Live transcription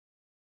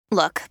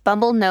Look,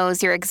 Bumble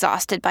knows you're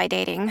exhausted by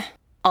dating.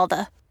 All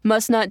the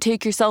must not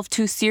take yourself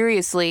too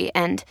seriously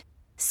and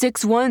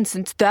 6'1"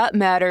 since that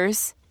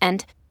matters.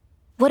 And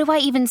what do I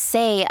even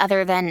say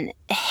other than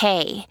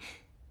hey?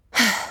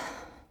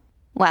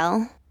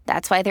 Well,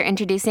 that's why they're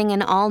introducing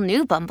an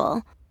all-new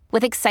Bumble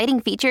with exciting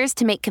features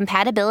to make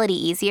compatibility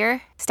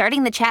easier,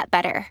 starting the chat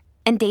better,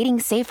 and dating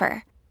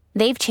safer.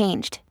 They've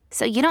changed,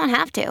 so you don't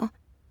have to.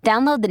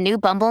 Download the new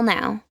Bumble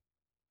now.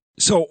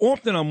 So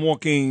often I'm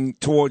walking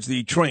towards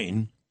the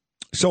train.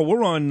 So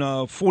we're on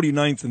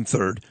 49th and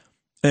 3rd.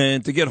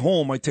 And to get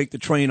home, I take the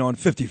train on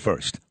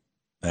 51st.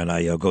 And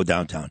I go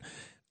downtown.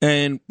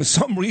 And for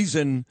some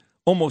reason,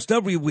 almost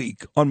every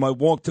week on my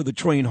walk to the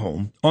train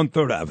home on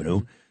 3rd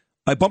Avenue,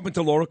 I bump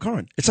into Laura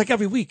Curran. It's like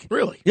every week.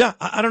 Really? Yeah.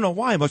 I don't know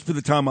why. It must be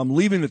the time I'm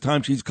leaving, the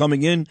time she's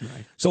coming in.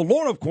 Right. So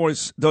Laura, of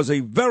course, does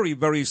a very,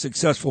 very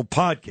successful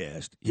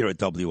podcast here at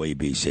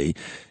WABC.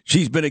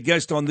 She's been a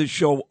guest on this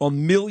show a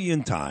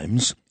million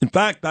times. In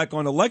fact, back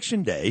on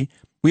Election Day,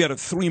 we had a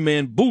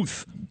 3-man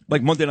booth,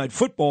 like Monday Night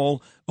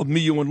Football, of me,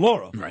 you, and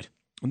Laura. Right.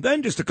 And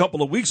then just a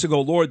couple of weeks ago,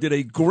 Laura did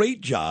a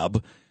great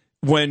job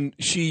when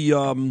she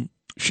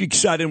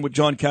sat in with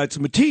John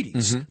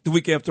Catsimatidis the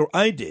week after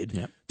I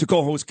did to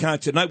co-host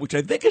Cats at Night, which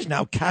I think is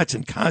now Cats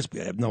and Cosby.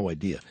 I have no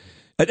idea.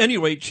 At any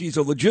rate, she's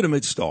a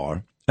legitimate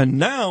star. And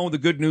now the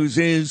good news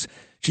is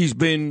she's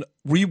been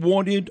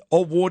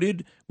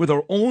awarded with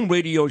her own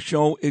radio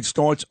show. It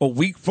starts a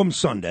week from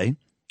Sunday.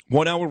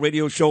 1-hour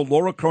radio show,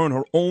 Laura Curran,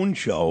 her own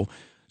show.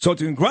 So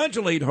to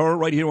congratulate her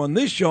right here on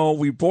this show,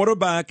 we brought her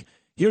back.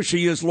 Here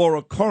she is,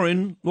 Laura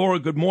Curran. Laura,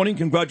 good morning.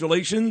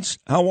 Congratulations.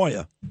 How are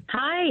you?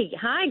 Hi.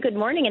 Good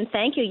morning, and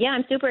thank you. Yeah,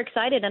 I'm super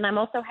excited, and I'm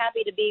also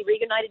happy to be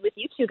reunited with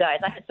you two guys.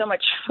 I had so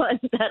much fun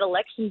that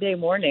Election Day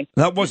morning.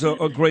 That was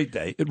a great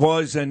day. It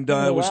was, and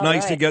it was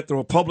nice to get the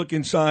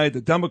Republican side,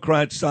 the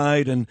Democrat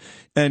side, and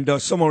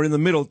somewhere in the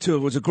middle, too.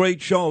 It was a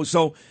great show.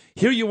 So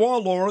here you are,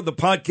 Laura. The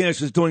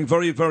podcast is doing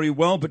very, very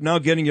well, but now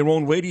getting your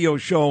own radio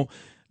show.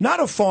 Not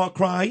a far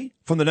cry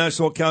from the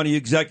Nassau County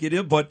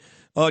Executive, but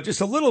just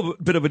a little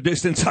bit of a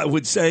distance, I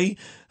would say.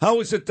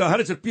 How is it? How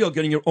does it feel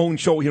getting your own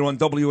show here on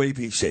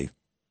WABC?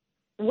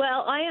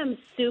 Well, I am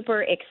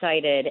super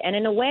excited, and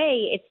in a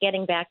way, it's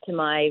getting back to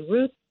my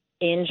roots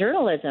in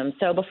journalism.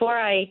 So before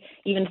I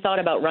even thought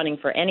about running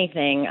for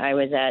anything, I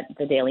was at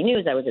the Daily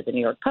News, I was at the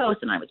New York Post,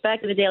 and I was back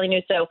at the Daily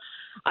News. So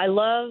I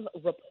love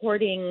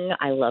reporting,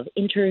 I love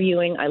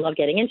interviewing, I love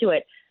getting into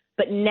it.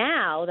 But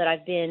now that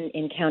I've been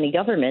in county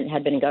government,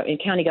 had been in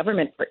county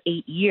government for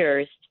 8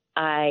 years,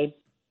 I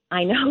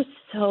know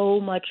so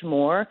much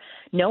more.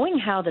 Knowing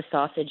how the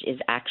sausage is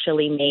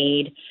actually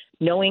made,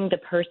 knowing the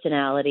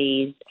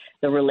personalities,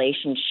 the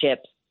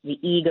relationships, the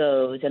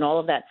egos, and all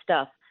of that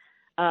stuff,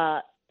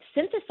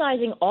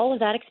 synthesizing all of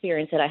that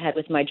experience that I had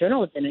with my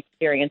journalism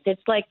experience,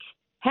 it's like,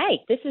 hey,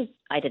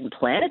 I didn't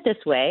plan it this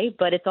way,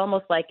 but it's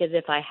almost like as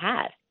if I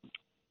had.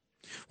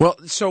 Well,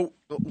 so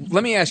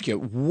let me ask you,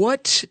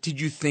 what did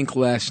you think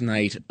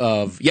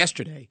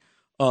yesterday,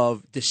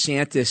 of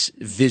DeSantis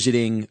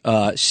visiting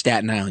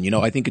Staten Island? You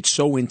know, I think it's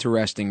so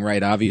interesting,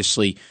 right?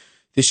 Obviously,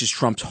 this is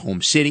Trump's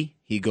home city.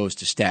 He goes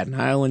to Staten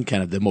Island,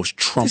 kind of the most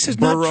Trump This is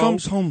borough. not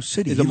Trump's home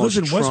city. He lives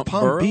in West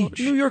Palm Beach.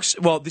 New York.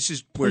 Well, this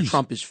is where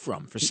Trump is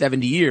from. For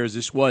 70 years,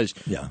 this was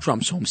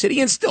Trump's home city.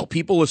 And still,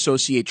 people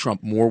associate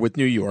Trump more with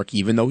New York,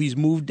 even though he's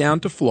moved down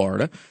to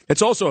Florida.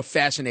 That's also a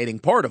fascinating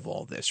part of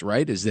all this,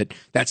 right, is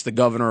that's the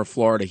governor of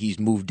Florida he's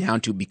moved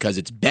down to because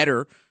it's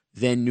better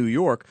than New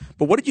York.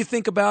 But what do you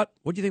think about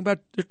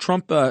the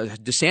Trump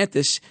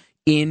DeSantis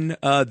in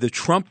the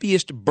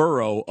Trumpiest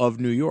borough of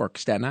New York,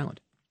 Staten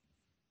Island?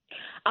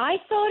 I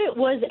thought it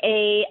was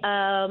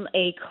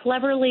a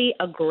cleverly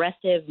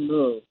aggressive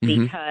move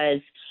because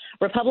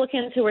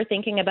Republicans who are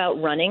thinking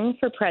about running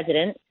for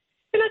president,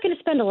 they're not going to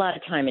spend a lot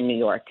of time in New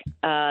York.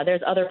 There's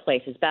other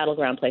places,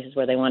 battleground places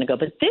where they want to go.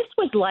 But this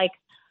was like,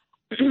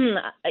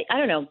 I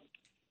don't know,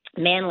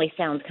 manly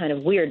sounds kind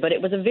of weird, but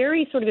it was a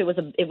very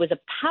it was a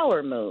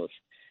power move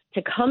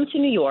to come to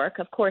New York,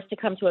 of course, to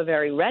come to a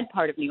very red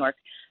part of New York.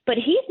 But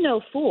he's no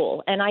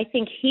fool. And I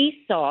think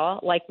he saw,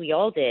 like we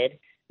all did,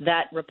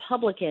 that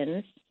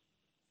Republicans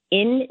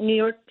in New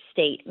York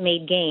State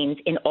made gains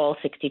in all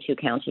 62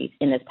 counties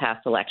in this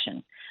past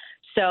election.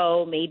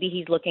 So maybe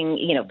he's looking,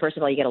 first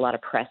of all, you get a lot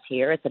of press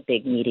here. It's a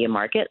big media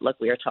market. Look,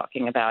 we are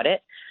talking about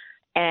it.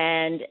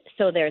 And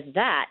so there's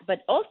that. But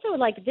also,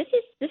 like, this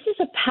is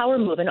a power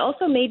move. And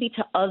also maybe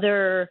to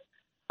other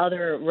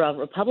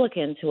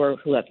Republicans who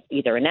have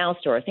either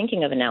announced or are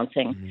thinking of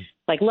announcing,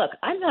 like, look,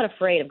 I'm not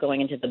afraid of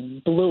going into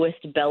the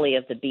bluest belly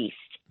of the beast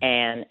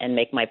and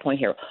make my point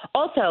here.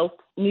 Also,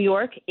 New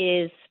York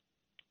is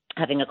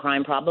having a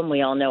crime problem.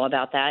 We all know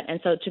about that. And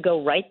so to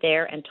go right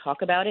there and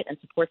talk about it and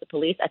support the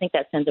police, I think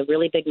that sends a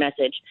really big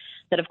message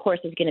that, of course,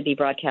 is going to be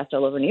broadcast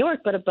all over New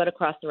York, but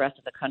across the rest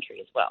of the country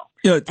as well.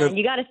 Yeah, and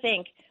you got to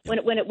think,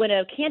 when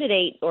a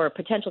candidate or a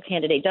potential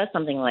candidate does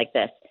something like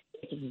this,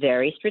 it's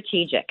very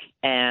strategic.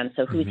 And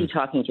so who's he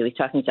talking to? He's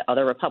talking to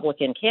other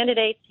Republican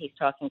candidates. He's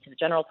talking to the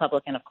general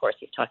public. And, of course,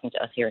 he's talking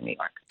to us here in New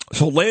York.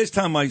 So last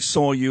time I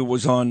saw you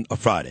was on a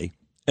Friday.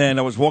 and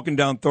I was walking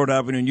down 3rd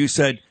Avenue, and you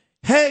said,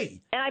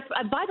 hey. And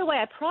I, by the way,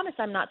 I promise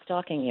I'm not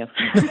stalking you.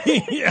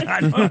 Yeah,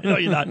 I know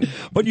you're not.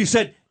 But you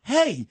said,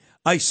 hey,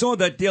 I saw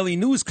that Daily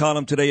News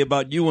column today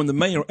about you and the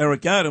mayor,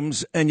 Eric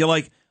Adams, and you're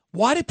like,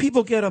 why do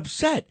people get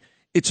upset?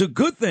 It's a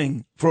good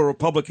thing for a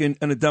Republican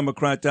and a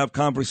Democrat to have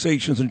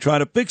conversations and try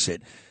to fix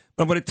it.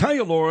 But I'm going to tell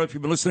you, Laura, if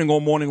you've been listening all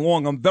morning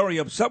long, I'm very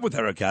upset with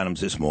Eric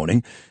Adams this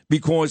morning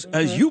because,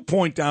 as you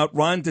point out,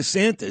 Ron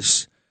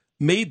DeSantis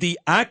made the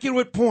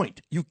accurate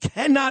point. You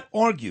cannot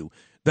argue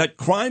that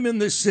crime in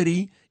this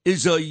city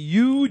is a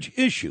huge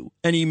issue.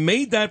 And he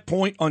made that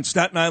point on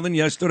Staten Island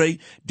yesterday,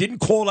 didn't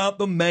call out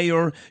the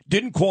mayor,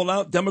 didn't call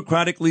out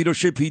Democratic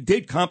leadership. He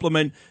did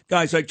compliment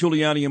guys like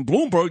Giuliani and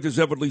Bloomberg,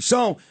 deservedly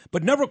so,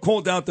 but never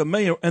called out the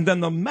mayor. And then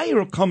the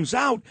mayor comes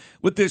out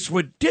with this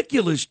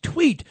ridiculous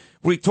tweet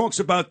where he talks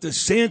about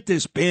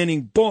DeSantis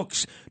banning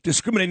books,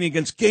 discriminating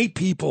against gay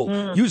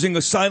people, using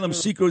asylum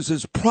seekers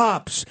as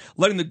props,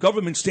 letting the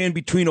government stand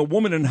between a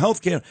woman and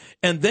health care,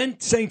 and then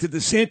saying to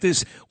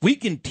DeSantis, we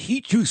can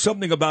teach you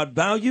something about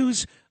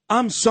values.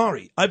 I'm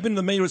sorry. I've been in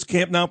the mayor's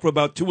camp now for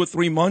about 2 or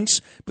 3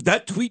 months, but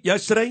that tweet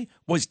yesterday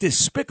was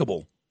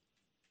despicable.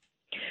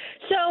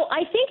 So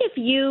I think if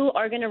you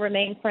are going to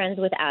remain friends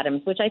with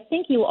Adams, which I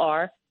think you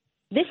are,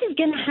 this is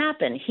going to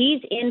happen.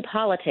 He's in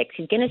politics.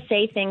 He's going to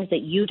say things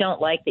that you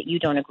don't like, that you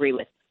don't agree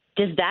with.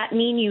 Does that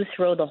mean you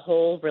throw the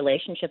whole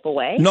relationship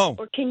away? No.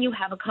 Or can you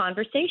have a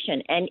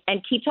conversation and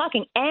keep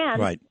talking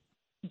and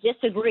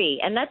disagree?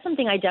 And that's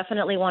something I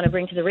definitely want to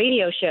bring to the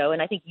radio show,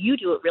 and I think you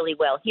do it really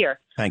well here.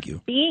 Thank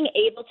you. Being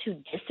able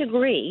to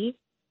disagree,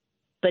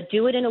 but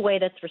do it in a way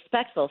that's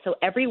respectful so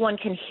everyone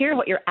can hear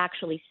what you're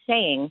actually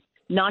saying,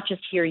 not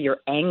just hear your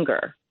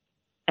anger.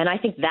 And I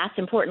think that's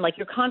important. Like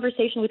your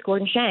conversation with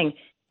Gordon Chang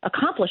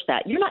accomplished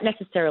that. You're not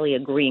necessarily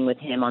agreeing with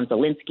him on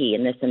Zelensky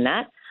and this and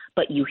that,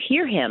 but you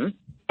hear him,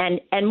 and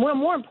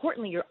more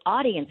importantly, your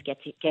audience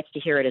gets to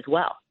hear it as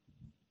well.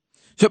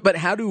 So, but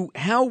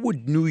how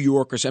would New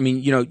Yorkers? I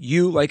mean,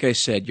 you, like I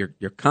said, you're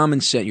a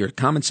common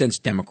sense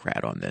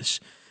Democrat on this.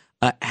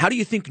 How do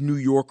you think New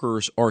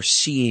Yorkers are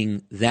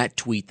seeing that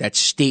tweet, that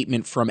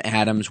statement from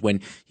Adams when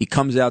he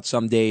comes out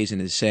some days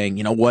and is saying,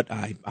 you know what,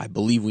 I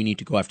believe we need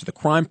to go after the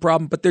crime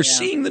problem, but they're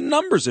seeing the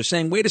numbers. They're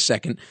saying, wait a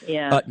second,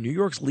 New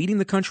York's leading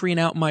the country in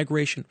out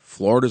migration.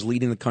 Florida's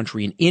leading the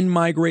country in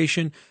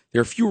migration. There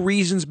are a few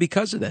reasons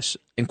because of this,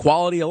 and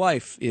quality of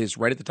life is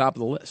right at the top of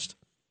the list.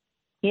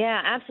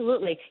 Yeah,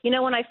 absolutely.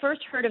 When I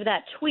first heard of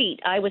that tweet,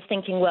 I was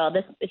thinking, well,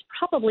 this is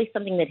probably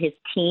something that his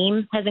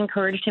team has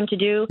encouraged him to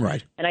do.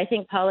 Right. And I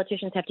think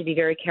politicians have to be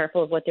very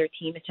careful of what their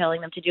team is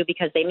telling them to do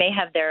because they may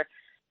have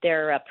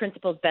their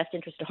principal's best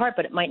interest at heart,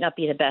 but it might not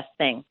be the best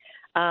thing.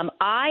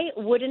 I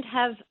wouldn't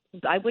have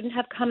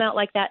come out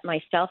like that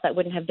myself. That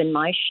wouldn't have been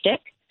my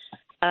shtick.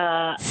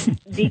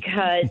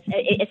 Because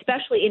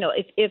especially,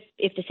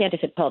 if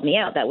DeSantis had called me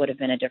out, that would have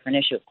been a different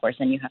issue, of course,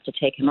 and you have to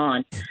take him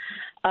on.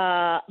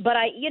 But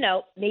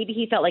maybe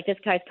he felt like this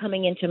guy's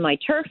coming into my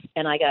turf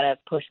and I got to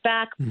push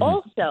back. Mm-hmm.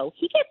 Also,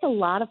 he gets a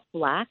lot of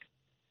flack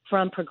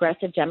from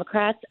progressive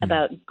Democrats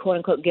about, quote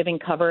unquote, giving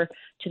cover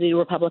to the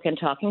Republican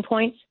talking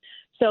points.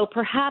 So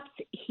perhaps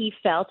he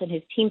felt and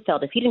his team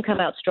felt if he didn't come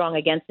out strong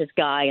against this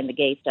guy and the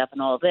gay stuff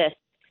and all of this,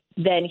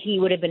 then he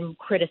would have been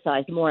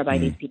criticized more by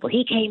these people.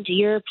 He came to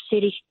your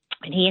city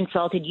and he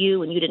insulted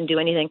you and you didn't do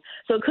anything.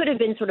 So it could have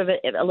been sort of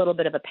a little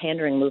bit of a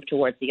pandering move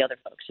towards the other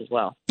folks as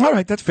well. All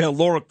right, that's fair.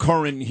 Laura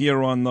Curran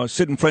here on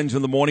Sid and Friends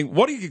in the Morning.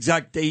 What is the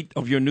exact date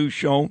of your new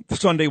show?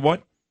 Sunday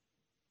what?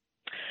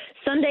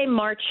 Sunday,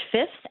 March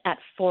 5th at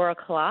 4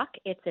 o'clock.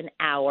 It's an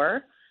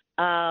hour.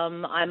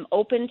 I'm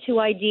open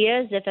to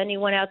ideas. If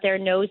anyone out there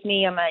knows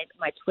me,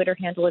 my Twitter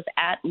handle is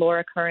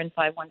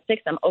 @LauraCurran516.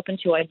 I'm open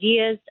to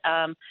ideas.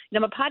 My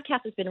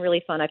podcast has been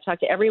really fun. I've talked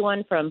to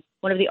everyone from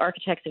one of the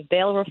architects of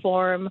bail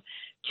reform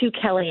to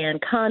Kellyanne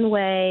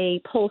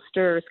Conway,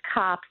 pollsters,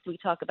 cops. We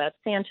talk about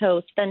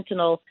Santos,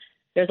 fentanyl.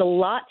 There's a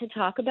lot to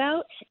talk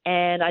about,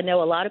 and I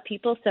know a lot of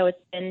people, so it's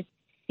been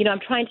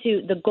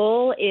the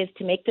goal is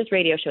to make this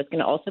radio show. It's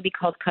going to also be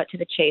called Cut to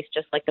the Chase,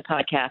 just like the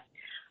podcast.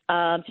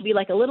 To be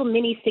like a little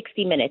mini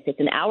 60 minutes. It's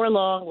an hour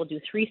long. We'll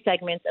do 3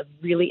 segments of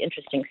really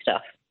interesting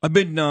stuff. I've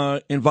been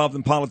involved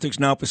in politics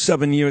now for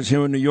 7 years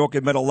here in New York.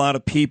 I've met a lot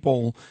of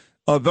people,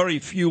 very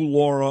few,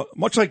 Laura,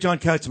 much like John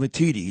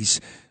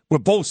Catsimatidis, where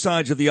both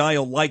sides of the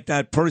aisle like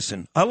that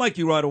person. I like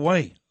you right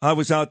away. I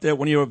was out there at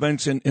one of your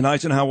events in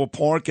Eisenhower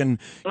Park. And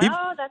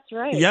that's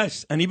right.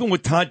 Yes, and even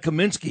with Todd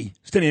Kaminsky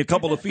standing a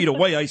couple of feet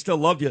away, I still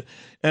love you.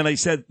 And I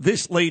said,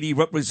 this lady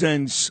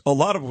represents a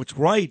lot of what's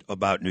right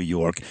about New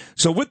York.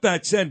 So with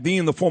that said,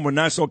 being the former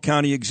Nassau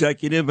County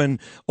executive and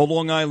a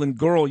Long Island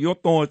girl, your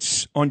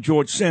thoughts on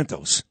George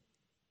Santos?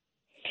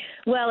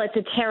 Well, it's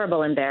a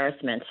terrible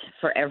embarrassment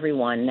for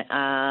everyone.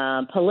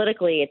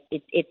 Politically,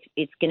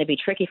 it's going to be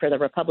tricky for the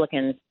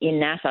Republicans in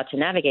Nassau to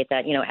navigate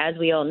that. As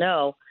we all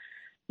know,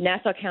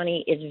 Nassau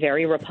County is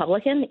very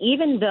Republican,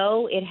 even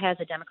though it has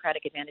a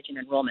Democratic advantage in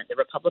enrollment. The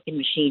Republican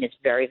machine is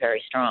very,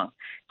 very strong.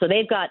 So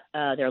they've got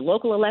their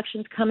local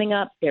elections coming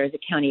up. There's a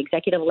county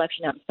executive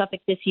election out in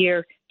Suffolk this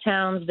year.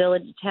 Towns,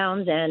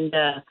 and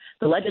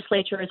the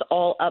legislature is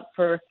all up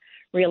for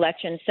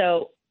re-election.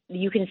 So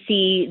you can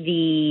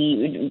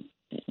see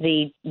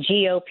the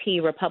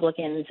GOP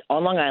Republicans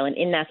on Long Island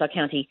in Nassau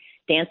County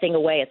dancing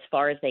away as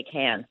far as they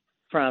can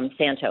from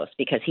Santos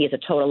because he is a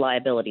total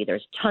liability.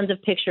 There's tons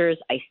of pictures.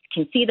 I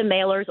can see the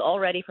mailers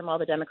already from all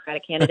the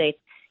Democratic candidates.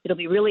 It'll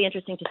be really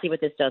interesting to see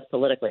what this does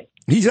politically.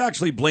 He's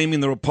actually blaming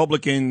the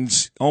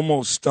Republicans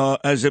almost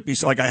as if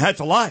he's like, I had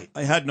to lie.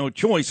 I had no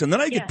choice. And then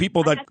I get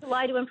people that... I had to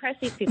lie to impress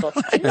these people.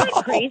 Isn't that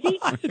crazy?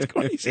 It's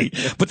crazy.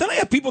 But then I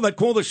have people that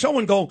call the show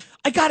and go,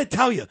 I got to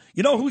tell you,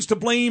 you know who's to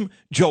blame?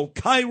 Joe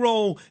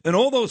Cairo and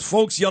all those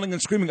folks yelling and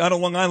screaming out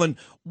of Long Island.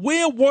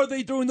 Where were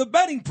they during the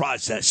vetting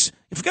process?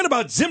 You forget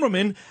about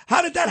Zimmerman.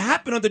 How did that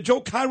happen under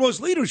Joe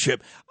Cairo's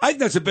leadership? I think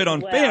that's a bit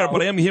unfair,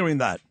 but I am hearing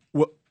that.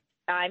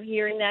 I'm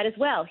hearing that as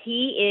well.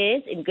 He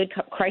is in good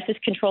crisis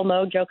control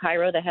mode. Joe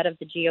Cairo, the head of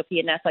the GOP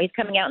at Nassau, he's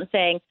coming out and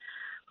saying,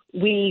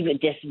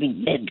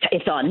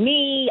 it's on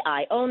me.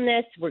 I own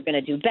this. We're going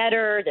to do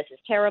better. This is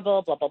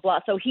terrible, blah, blah, blah.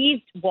 So he's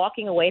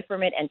walking away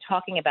from it and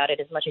talking about it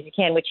as much as he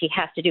can, which he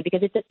has to do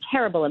because it's a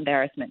terrible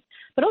embarrassment.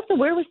 But also,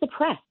 where was the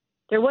press?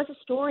 There was a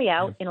story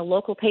out in a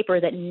local paper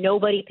that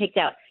nobody picked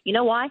out. You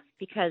know why?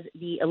 Because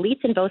the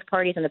elites in both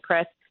parties and the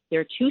press,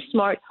 they're too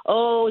smart.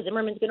 Oh,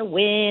 Zimmerman's going to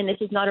win. This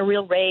is not a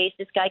real race.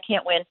 This guy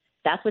can't win.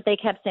 That's what they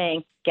kept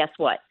saying. Guess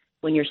what?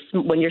 When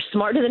you're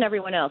smarter than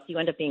everyone else, you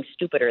end up being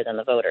stupider than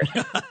the voters.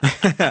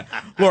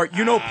 Laura,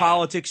 you know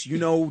politics. You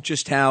know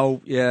just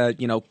how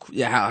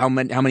how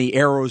many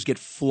arrows get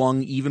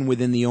flung even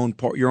within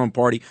your own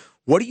party.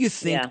 What do you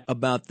think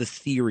about the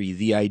theory,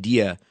 the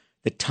idea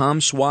that Tom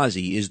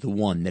Suozzi is the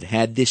one that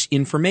had this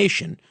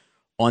information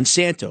on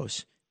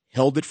Santos,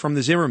 held it from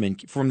the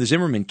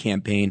Zimmerman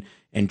campaign,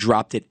 and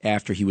dropped it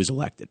after he was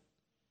elected?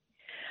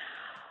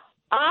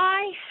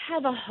 I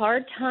have a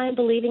hard time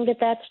believing that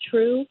that's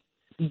true,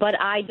 but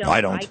I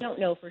don't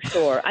know for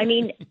sure. I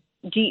mean,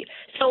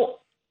 so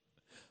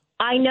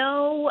I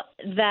know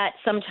that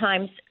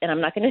sometimes, and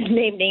I'm not going to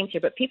name names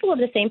here, but people of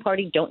the same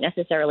party don't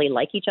necessarily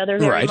like each other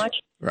very much,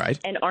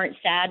 and aren't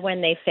sad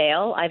when they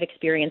fail. I've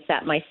experienced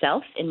that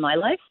myself in my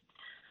life.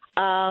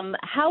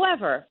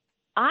 However,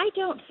 I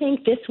don't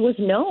think this was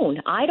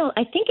known. I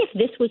think if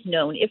this was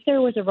known, if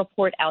there was a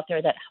report out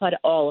there that had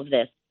all of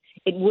this,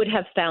 it would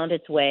have found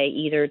its way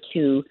either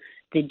to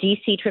the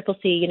D.C.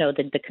 CCC,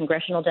 the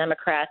congressional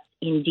Democrats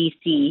in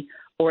D.C.,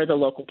 or the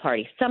local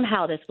party.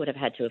 Somehow this would have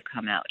had to have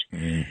come out.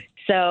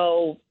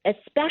 So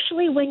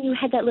especially when you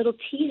had that little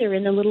teaser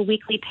in the little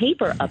weekly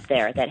paper up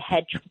there that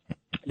had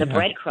the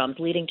breadcrumbs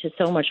leading to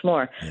so much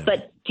more.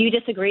 But do you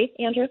disagree,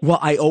 Andrew? Well,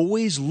 I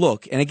always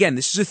look, and again,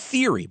 this is a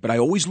theory, but I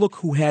always look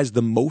who has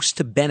the most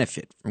to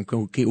benefit from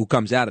who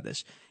comes out of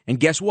this. And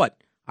guess what?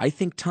 I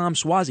think Tom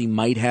Suozzi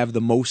might have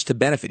the most to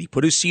benefit. He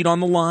put his seat on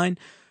the line.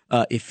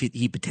 If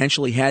he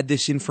potentially had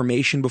this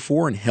information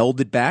before and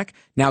held it back,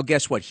 now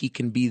guess what? He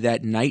can be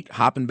that knight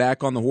hopping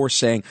back on the horse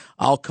saying,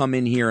 I'll come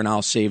in here and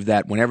I'll save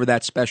that whenever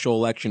that special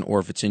election, or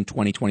if it's in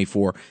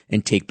 2024,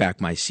 and take back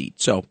my seat.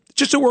 So it's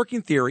just a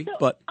working theory.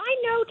 But I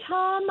know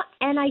Tom,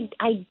 and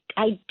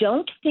I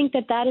don't think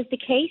that is the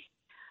case.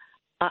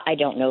 I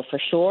don't know for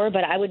sure,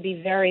 but I would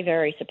be very,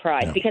 very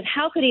surprised because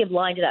how could he have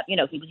lined it up?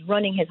 He was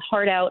running his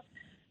heart out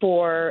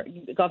for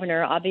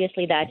governor.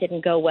 Obviously, that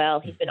didn't go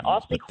well. He's been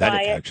awfully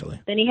quiet.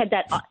 Then he had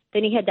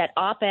that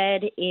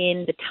op-ed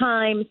in the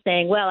Times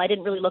saying, "Well, I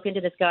didn't really look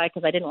into this guy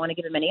because I didn't want to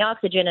give him any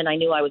oxygen, and I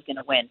knew I was going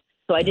to win.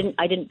 So I didn't.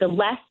 The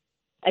less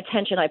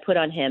attention I put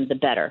on him, the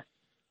better."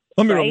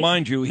 Let me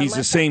remind you, he's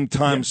the same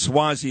Tom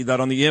Suozzi that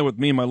on the air with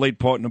me, my late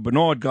partner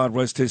Bernard, God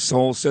rest his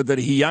soul, said that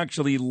he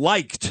actually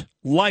liked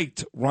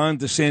Ron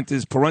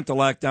DeSantis'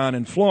 parental act down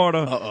in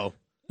Florida.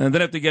 And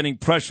then after getting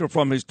pressure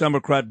from his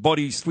Democrat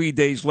buddies 3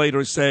 days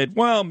later said,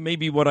 well,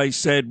 maybe what I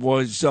said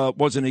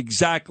wasn't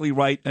exactly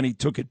right, and he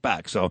took it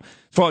back. So as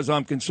far as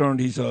I'm concerned,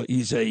 he's a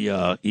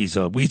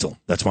weasel.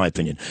 That's my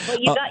opinion. Well,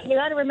 you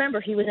got to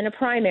remember, he was in a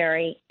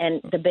primary,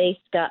 and the base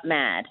got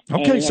mad.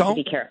 Okay, and you have to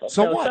be careful.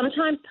 So what?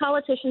 Sometimes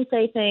politicians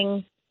say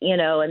things,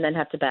 and then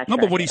have to backtrack. No,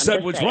 but what he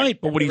said was right.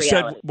 But what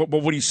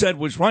he said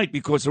was right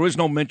because there is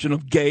no mention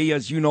of gay,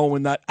 as you know,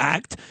 in that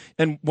act.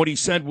 And what he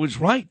said was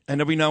right.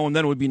 And every now and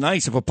then it would be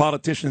nice if a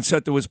politician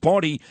said to his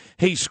party,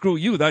 "Hey, screw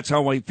you. That's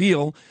how I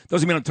feel."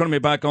 Doesn't mean I'm turning my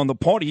back on the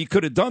party. He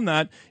could have done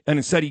that, and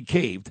instead he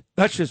caved.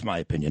 That's just my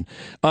opinion.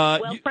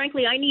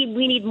 Frankly,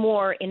 we need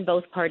more in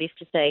both parties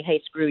to say,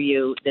 "Hey, screw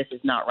you. This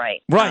is not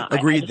right." Right.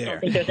 Agreed. I don't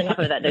think there's enough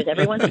of that.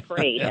 Everyone's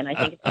afraid, and I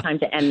think it's time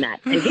to end that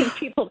and give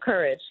people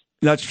courage.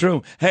 That's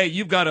true. Hey,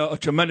 you've got a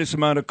tremendous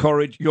amount of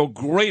courage. You're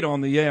great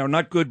on the air.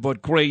 Not good,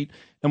 but great.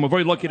 And we're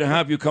very lucky to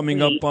have you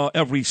coming up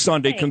every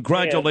Sunday.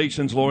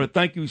 Congratulations, Laura.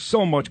 Thank you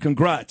so much.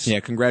 Congrats. Yeah,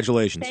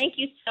 congratulations. Thank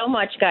you so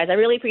much, guys. I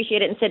really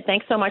appreciate it. And Sid,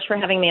 thanks so much for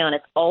having me on.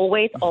 It's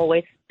always,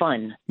 always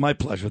fun. My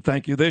pleasure.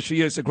 Thank you. There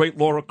she is, the great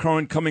Laura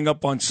Curran, coming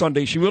up on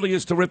Sunday. She really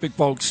is terrific,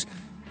 folks.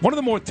 One of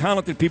the more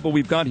talented people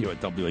we've got here at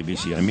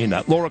WABC. I mean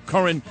that. Laura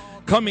Curran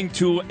coming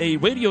to a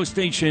radio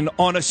station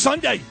on a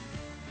Sunday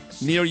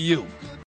near you.